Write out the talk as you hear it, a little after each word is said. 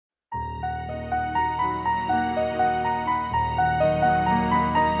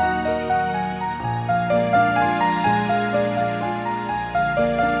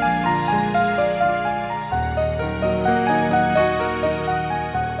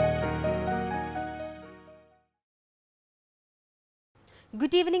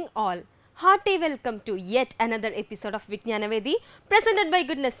Good evening all. Hearty welcome to yet another episode of Vijnanavedi presented by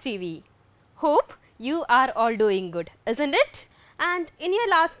Goodness TV. Hope you are all doing good, isn't it? And in your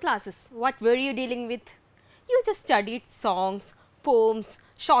last classes, what were you dealing with? You just studied songs, poems,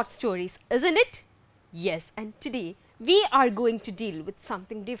 short stories, isn't it? Yes, and today we are going to deal with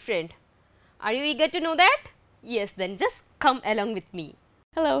something different. Are you eager to know that? Yes, then just come along with me.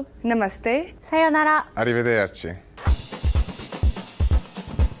 Hello. Namaste. Sayonara. Arrivederci.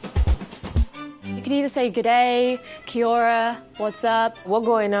 You can either say good day, kia ora, what's up, what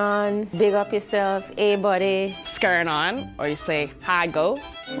going on, big up yourself, hey buddy, What's going on? Or you say, hi, go.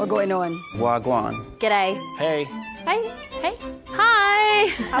 What going on? Wagwan. g'day, Hey. hey, hey, hi,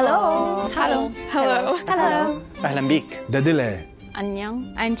 Hello. hello, hello, hello, أهلا بيك. Dadile.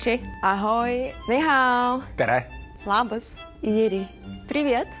 안녕, Anchi. Ahoy. ni hao, Tere. Labas. Yeri,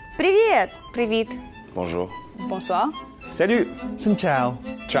 привет, Привет. Привit. Bonjour. Bonsoir. Salut. Xin chào.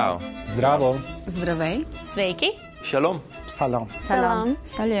 Ciao. Zdravo. Zdravей. sveiki, Shalom. Salam. salam,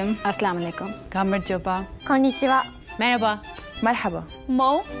 Salim. Assalamu alaikum. Kamerjaba. Konnichiwa. merhaba, Marhaba.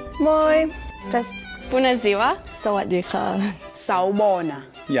 mo, Moi. Cześć. bună ziua, Sawadika. Saubona.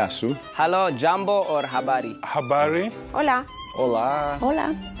 Yasu. Hello, Jumbo or Habari? Habari. Hola. Hola.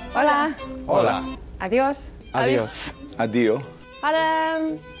 hola, Hola. Hola. Adios. Adios. Adio.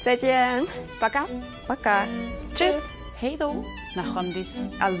 padam, 再见, пока, Пока. Tschüss. hej då, Nachamdis.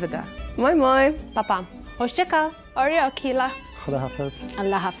 Alvida. moi moi, papa, hoşça Aria Akila, Khuda hafiz.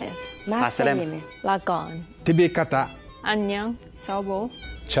 Allah hafiz. مع السلامة. Masalimi. Lagon. Tibi kata. 안녕, Saubo,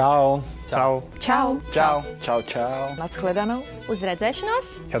 Ciao. Ciao. ciao, Ciao. Ciao, ciao. Naschledanou. uzredzēs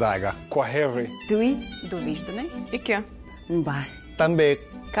nos, Jadaga. Kwaheri. Dui. Doviđenje. Ikea. Bye. Tambik.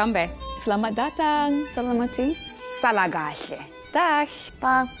 Kambe, selamat datang, salamati, Salagahle. dag,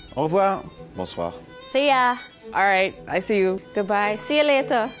 Pa. Au revoir. Bonsoir. see ya, All right. I see you. goodbye, See you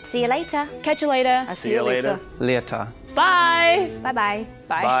later. See you later. catch you later, I see you later. Later. bye, Bye bye.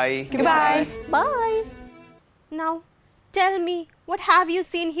 Bye. goodbye. Bye. Now, tell me, what have you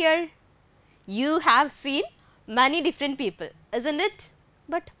seen here? You have seen many different people, isn't it?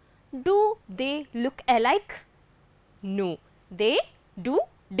 But do they look alike? No, they do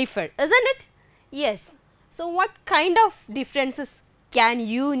differ, isn't it? Yes. So, what kind of differences can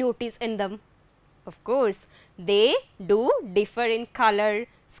you notice in them? Of course, they do differ in color,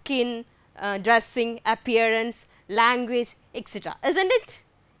 skin, dressing, appearance, language, etc. Isn't it?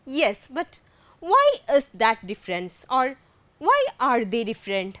 Yes, but why is that difference, or why are they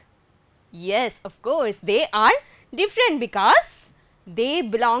different? Yes, of course, they are different because they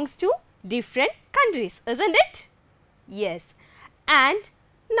belongs to different countries, isn't it? Yes. And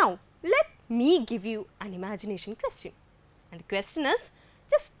now let me give you an imagination question. And the question is,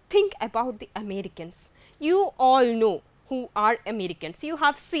 just think about the Americans. You all know who are Americans. You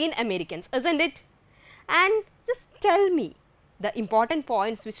have seen Americans, isn't it? And just tell me the important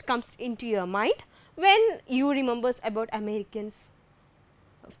points which comes into your mind when you remembers about Americans.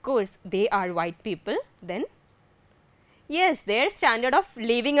 Of course, they are white people. Then, yes, their standard of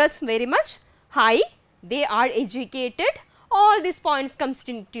living is very much high. They are educated. All these points comes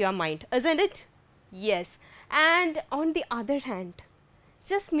into your mind, isn't it? Yes. And on the other hand,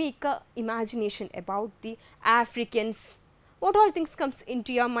 just make a imagination about the Africans. What all things comes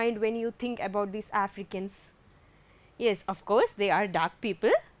into your mind when you think about these Africans? Yes, of course, they are dark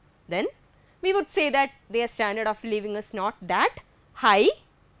people. Then we would say that their standard of living is not that high.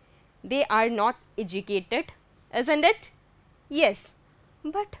 They are not educated, isn't it? Yes,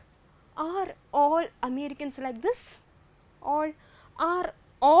 but are all Americans like this, or are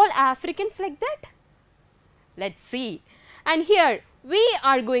all Africans like that? Let's see. And here we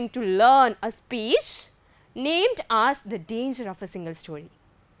are going to learn a speech named as The Danger of a Single Story.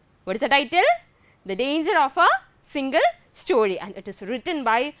 What is the title? The Danger of a Single Story, and it is written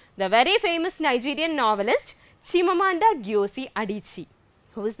by the very famous Nigerian novelist Chimamanda Ngozi Adichie.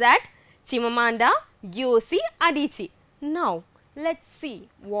 Who is that? Chimamanda Ngozi Adichie. Now, let's see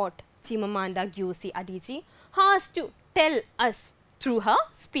what Chimamanda Ngozi Adichie has to tell us through her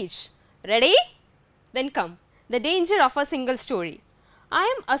speech. Ready? Then come. The Danger of a Single Story. I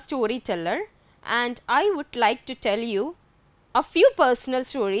am a storyteller and I would like to tell you a few personal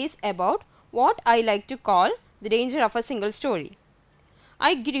stories about what I like to call the danger of a single story.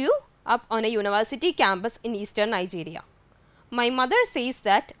 I grew up on a university campus in eastern Nigeria. My mother says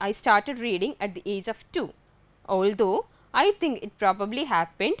that I started reading at the age of 2, although I think it probably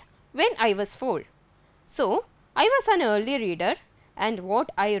happened when I was 4. So, I was an early reader, and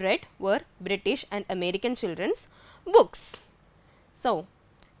what I read were British and American children's books. So,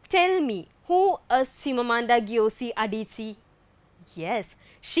 tell me, who is Chimamanda Ngozi Adichie? Yes,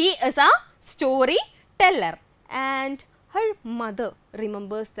 she is a storyteller, and her mother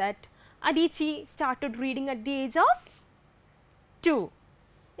remembers that Adichie started reading at the age of 2.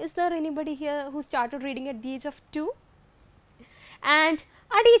 Is there anybody here who started reading at the age of 2? And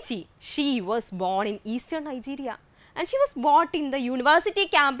Adichie, she was born in eastern Nigeria, and she was born in the university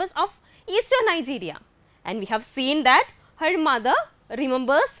campus of eastern Nigeria. And we have seen that her mother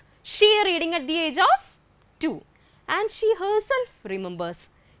remembers she reading at the age of 2, and she herself remembers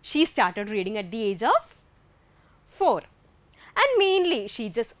she started reading at the age of 4. And mainly she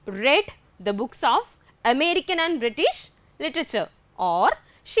just read the books of American and British literature, or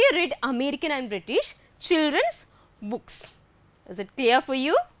she read American and British children's books. Is it clear for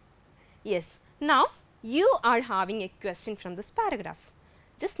you? Yes. Now you are having a question from this paragraph.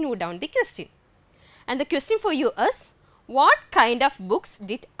 Just note down the question. And the question for you is, what kind of books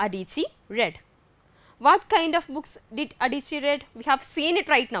did Adichie read? What kind of books did Adichie read? We have seen it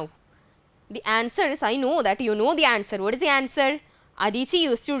right now. The answer is, I know that you know the answer. What is the answer? Adichie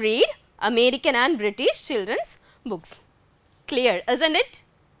used to read American and British children's books. Clear, isn't it?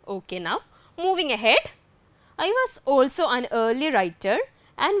 Okay, now moving ahead. I was also an early writer,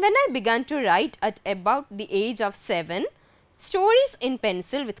 and when I began to write at about the age of 7, stories in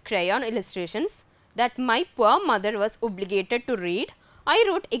pencil with crayon illustrations that my poor mother was obligated to read, I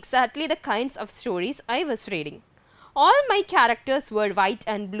wrote exactly the kinds of stories I was reading. All my characters were white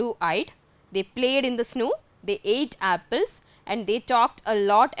and blue-eyed. They played in the snow, they ate apples, and they talked a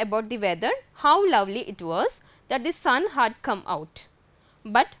lot about the weather, how lovely it was that the sun had come out.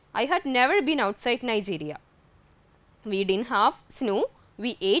 But I had never been outside Nigeria. We didn't have snow,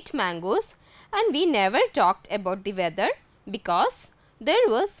 we ate mangoes, and we never talked about the weather because there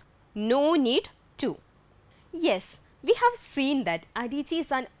was no need to. Yes, we have seen that Adichie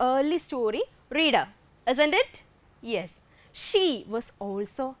is an early story reader, isn't it? Yes, she was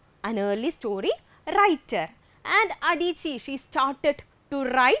also an early story writer, and Adichie, she started to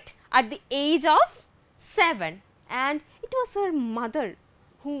write at the age of 7, and it was her mother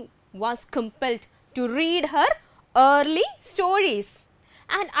who was compelled to read her early stories.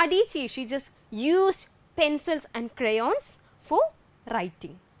 And Adichie, she just used pencils and crayons for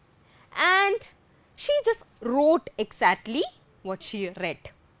writing, and she just wrote exactly what she read.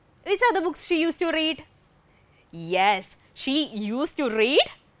 Which are the books she used to read? Yes, she used to read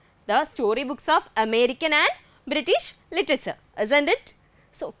the storybooks of American and British literature, isn't it?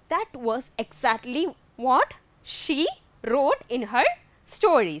 So that was exactly what she wrote in her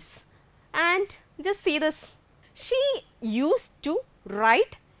stories. And just see this. She used to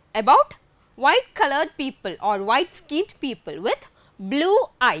write about white colored people or white skinned people with blue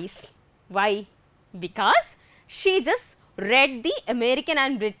eyes. Why? Because she just read the American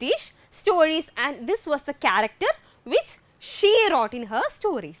and British stories, and this was the character which she wrote in her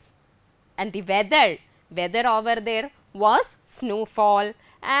stories. And the weather over there was snowfall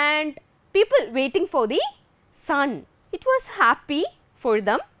and people waiting for the sun. It was happy for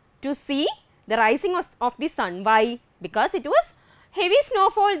them to see the rising of the sun. Why? Because it was heavy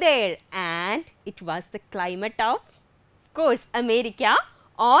snowfall there, and it was the climate of course America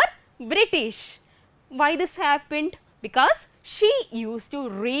or British. Why this happened? Because she used to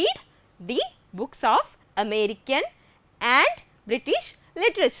read the books of American and British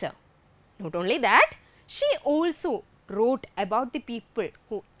literature. Not only that, she also wrote about the people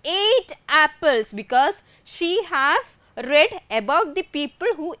who ate apples, because she have read about the people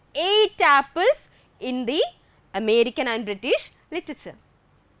who ate apples in the American and British literature.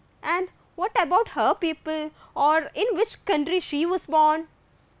 And what about her people, or in which country she was born?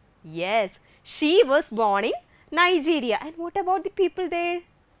 Yes, she was born in Nigeria. And what about the people there?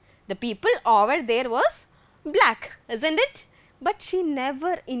 The people over there was black, isn't it? But she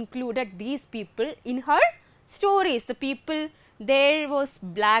never included these people in her stories. The people there was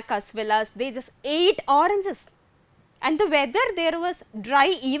black as well as they just ate oranges. And the weather there was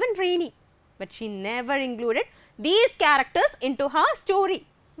dry, even rainy. But she never included these characters into her story.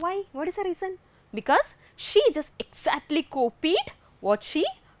 Why? What is the reason? Because she just exactly copied what she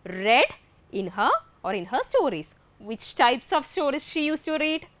read in her stories. Which types of stories she used to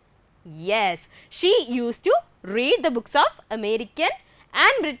read? Yes, she used to read the books of American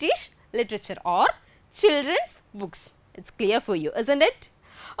and British literature or children's books. It's clear for you, isn't it?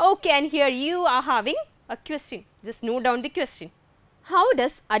 Okay, and here you are having a question. Just note down the question. How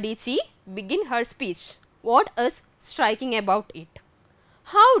does Adichie begin her speech? What is striking about it?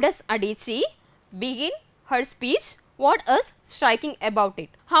 How does Adichie begin her speech? What is striking about it?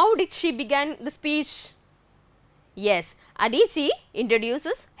 How did she begin the speech? Yes, Adichie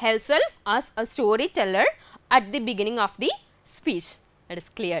introduces herself as a storyteller at the beginning of the speech. It is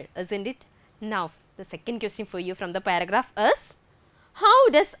clear, isn't it? Now, the second question for you from the paragraph is, how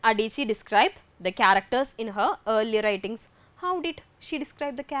does Adichie describe the characters in her early writings? How did she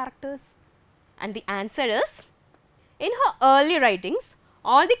describe the characters? And the answer is, in her early writings,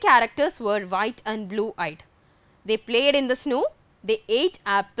 all the characters were white and blue-eyed. They played in the snow, they ate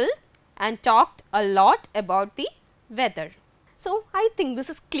apple and talked a lot about the weather. So, I think this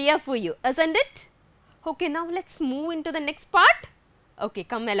is clear for you, isn't it? Okay, now let's move into the next part. Okay,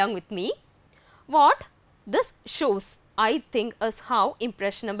 come along with me. What this shows, I think, is how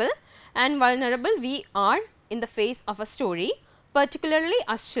impressionable and vulnerable we are in the face of a story, particularly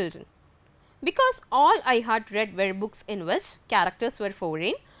as children. Because all I had read were books in which characters were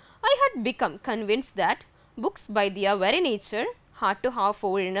foreign, I had become convinced that books by their very nature had to have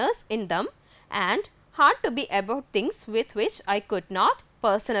foreigners in them and had to be about things with which I could not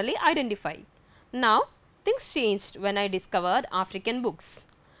personally identify. Now, things changed when I discovered African books.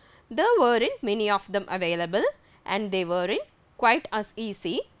 There weren't many of them available and they weren't quite as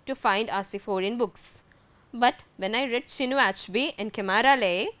easy to find as the foreign books. But when I read Chinua Achebe and Kamara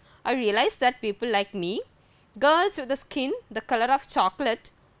Leye, I realized that people like me, girls with a skin the color of chocolate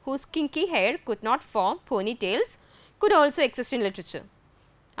whose kinky hair could not form ponytails, could also exist in literature.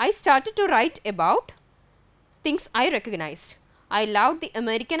 I started to write about things I recognized. I loved the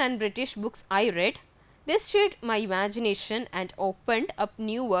American and British books I read. They stirred my imagination and opened up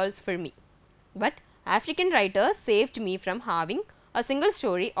new worlds for me. But African writers saved me from having a single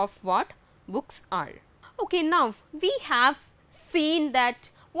story of what books are. Okay, now we have seen that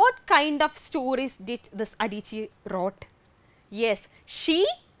what kind of stories did this Adichie wrote? Yes, she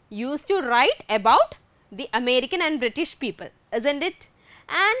used to write about the American and British people, isn't it?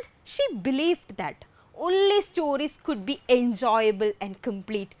 And she believed that only stories could be enjoyable and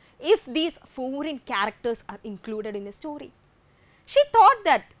complete if these foreign characters are included in a story. She thought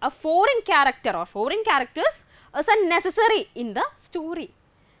that a foreign character or foreign characters is unnecessary in the story.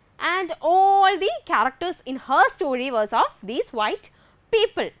 And all the characters in her story was of these white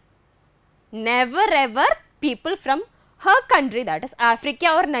people. Never ever people from her country, that is Africa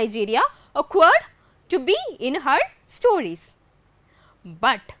or Nigeria, occurred to be in her stories.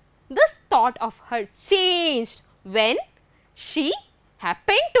 But this thought of her changed when she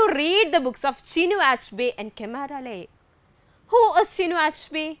happened to read the books of Chinua Achebe and Kamara Leye. Who is Chinua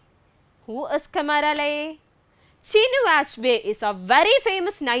Achebe? Who is Kamara Leye? Chinua Achebe is a very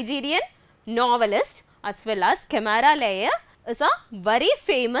famous Nigerian novelist, as well as Kamara Leye is a very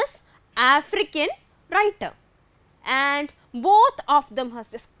famous African writer. And both of them has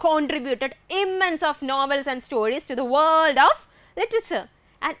just contributed immense of novels and stories to the world of literature,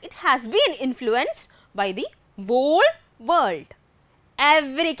 and it has been influenced by the whole world.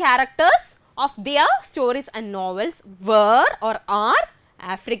 Every characters of their stories and novels were or are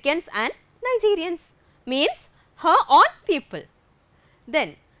Africans and Nigerians, means her own people.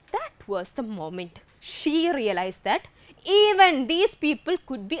 Then that was the moment she realized that even these people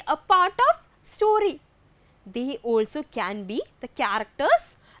could be a part of story. They also can be the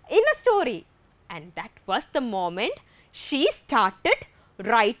characters in a story, and that was the moment she started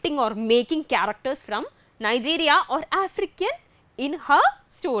writing or making characters from Nigeria or African in her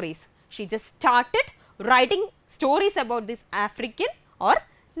stories. She just started writing stories about this African or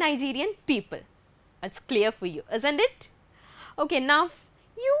Nigerian people. That's clear for you, isn't it? Okay, now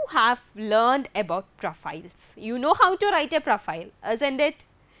you have learned about profiles. You know how to write a profile, isn't it?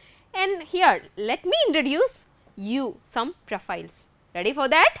 And here, let me introduce you some profiles. Ready for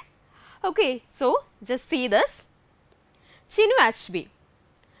that? Okay, so just see this. Chinua Achebe.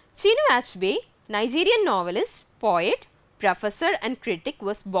 Chinua Achebe, Nigerian novelist, poet, professor and critic,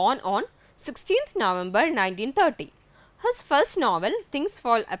 was born on 16th November 1930. His first novel, Things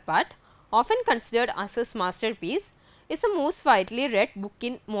Fall Apart, often considered as his masterpiece, is the most widely read book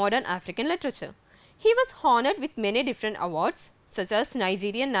in modern African literature. He was honored with many different awards, such as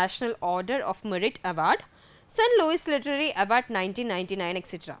Nigerian National Order of Merit Award, St. Louis Literary Award 1999,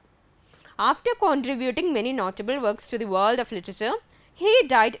 etc. After contributing many notable works to the world of literature, he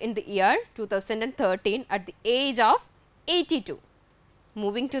died in the year 2013 at the age of 82.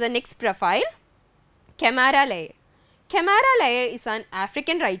 Moving to the next profile, Kamara Leye. Kamara Leye is an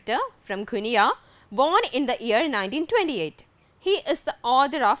African writer from Guinea, born in the year 1928. He is the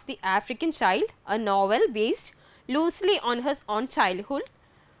author of The African Child, a novel based loosely on his own childhood,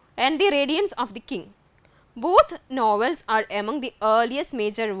 and The Radiance of the King. Both novels are among the earliest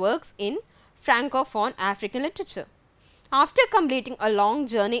major works in Francophone African literature. After completing a long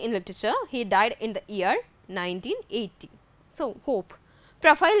journey in literature, he died in the year 1980. So, hope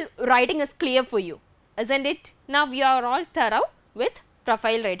profile writing is clear for you. isn't it? Now we are all thorough with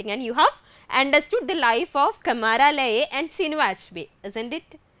profile writing and you have understood the life of Kamara Laye and Chinu Achebe, isn't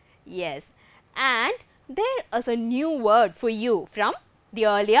it? Yes. And there is a new word for you from the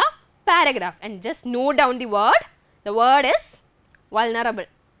earlier paragraph, and just note down the word. The word is vulnerable.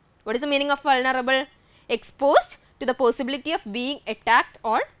 What is the meaning of vulnerable? Exposed to the possibility of being attacked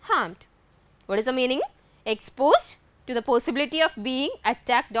or harmed. What is the meaning? Exposed to the possibility of being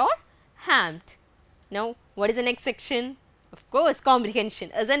attacked or harmed. Now, what is the next section? Of course,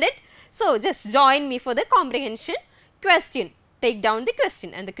 comprehension, isn't it? So, just join me for the comprehension question. Take down the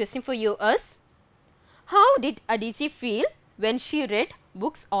question, and the question for you is, how did Adichie feel when she read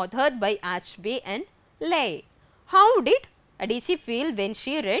books authored by Achebe and Laye? How did Adichie feel when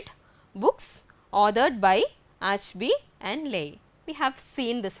she read books authored by Achebe and Laye? We have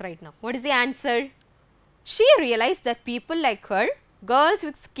seen this right now. What is the answer? She realized that people like her, girls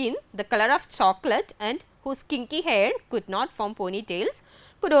with skin the color of chocolate and whose kinky hair could not form ponytails,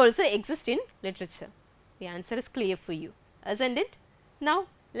 could also exist in literature. The answer is clear for you, isn't it? Now,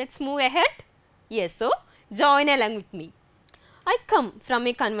 let's move ahead. Yes, so join along with me. I come from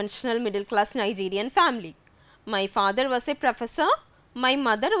a conventional middle class Nigerian family. My father was a professor, my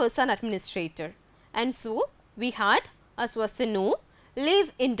mother was an administrator, and so we had, as was the norm,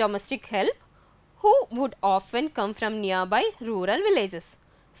 live in domestic help who would often come from nearby rural villages.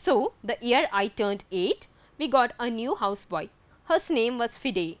 So, the year I turned 8, we got a new houseboy. His name was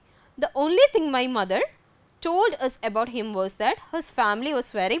Fide. The only thing my mother told us about him was that his family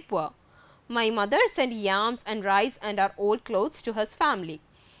was very poor. My mother sent yams and rice and our old clothes to his family.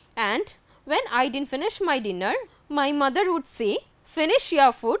 And when I didn't finish my dinner, my mother would say, "Finish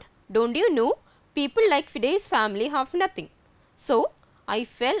your food, don't you know, people like Fide's family have nothing." So, I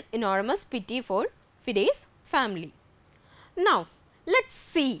felt enormous pity for Fide's family. Now, let's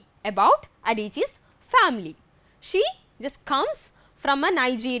see about Adichie's family. She just comes from a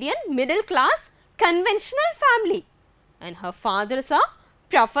Nigerian middle class conventional family, and her father is a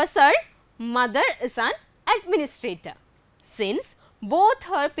professor, mother is an administrator. Since both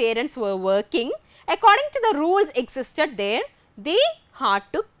her parents were working, according to the rules existed there, they had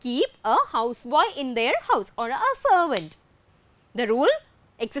to keep a houseboy in their house or a servant. The rule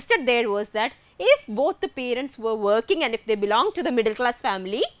existed there was that if both the parents were working and if they belonged to the middle class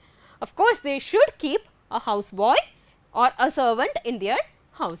family, of course they should keep a houseboy or a servant in their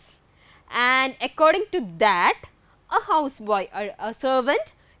house. And according to that, a houseboy or a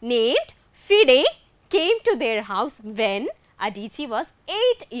servant named Fide came to their house when Adichie was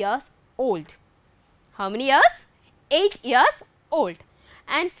 8 years old. How many years? 8 years old.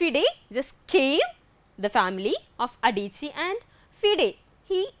 And Fide just came, the family of Adichie and Fide,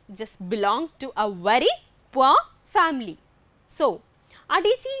 he just belonged to a very poor family. So,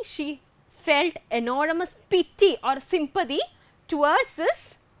 Adichie, she felt enormous pity or sympathy towards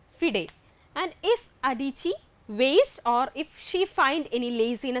this Fide. And if Adichie waste or if she find any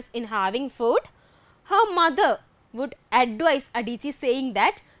laziness in having food, her mother would advise Adichie saying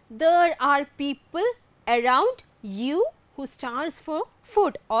that there are people around you who starves for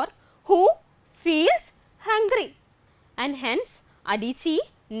food or who feels hungry. And hence Adichie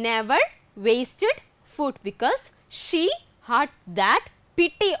never wasted food because she had that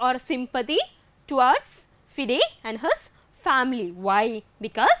pity or sympathy towards Fide and his family. Why?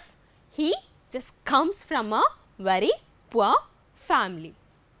 Because he just comes from a very poor family.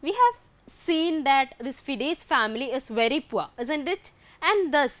 We have seen that this Fide's family is very poor, isn't it?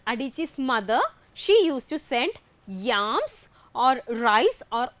 And thus Adichie's mother, she used to send yams or rice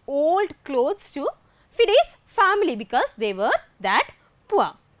or old clothes to Fide's family because they were that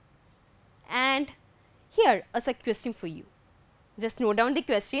poor. And here is a question for you. Just note down the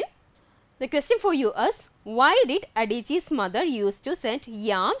question. The question for you is, why did Adichie's mother used to send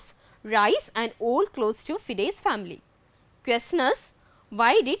yams, rice and old clothes to Fide's family? Question is,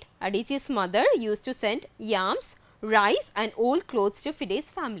 why did Adichie's mother used to send yams, rice and old clothes to Fide's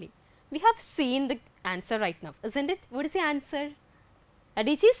family? We have seen the answer right now, isn't it? What is the answer?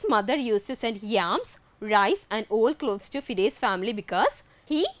 Adichie's mother used to send yams, rice and old clothes to Fide's family because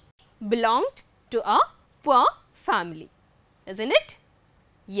he belonged to a poor family, isn't it?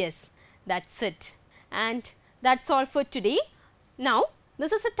 Yes, that's it. And that's all for today. Now,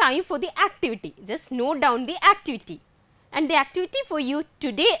 this is a time for the activity. Just note down the activity. And the activity for you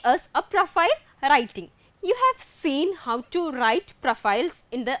today is a profile writing. You have seen how to write profiles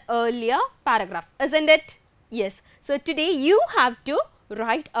in the earlier paragraph, isn't it? Yes. So, today you have to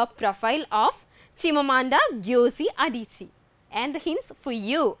write a profile of Chimamanda Ngozi Adichie. And the hints for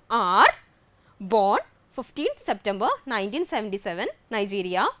you are: born 15th September 1977,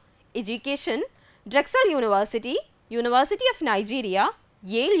 Nigeria. Education, Drexel University, University of Nigeria,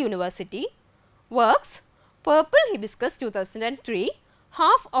 Yale University. Works: Purple Hibiscus 2003,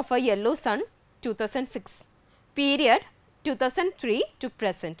 Half of a Yellow Sun 2006. Period 2003 to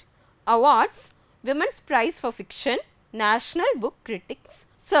present. Awards: Women's Prize for Fiction, National Book Critics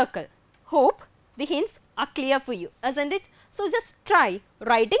Circle. Hope the hints are clear for you, isn't it? So just try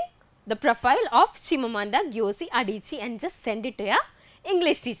writing the profile of Chimamanda Ngozi Adichie and just send it to your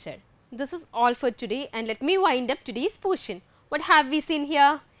English teacher. This is all for today, and let me wind up today's portion. What have we seen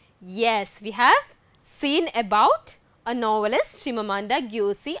here? Yes, we have seen about a novelist, Chimamanda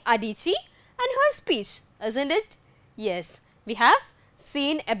Ngozi Adichie, and her speech, isn't it? Yes, we have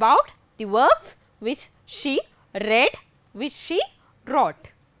seen about the works which she read, which she wrote,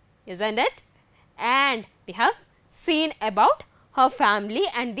 isn't it? And we have seen about her family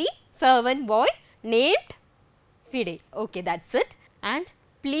and the servant boy named Fide. Okay, that's it. And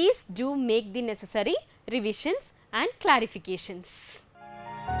please do make the necessary revisions and clarifications.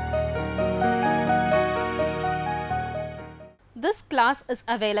 This class is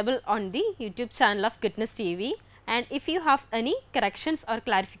available on the YouTube channel of Goodness TV, and if you have any corrections or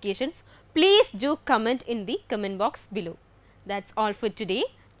clarifications, please do comment in the comment box below. That's all for today.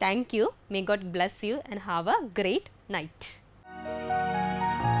 Thank you. May God bless you and have a great night.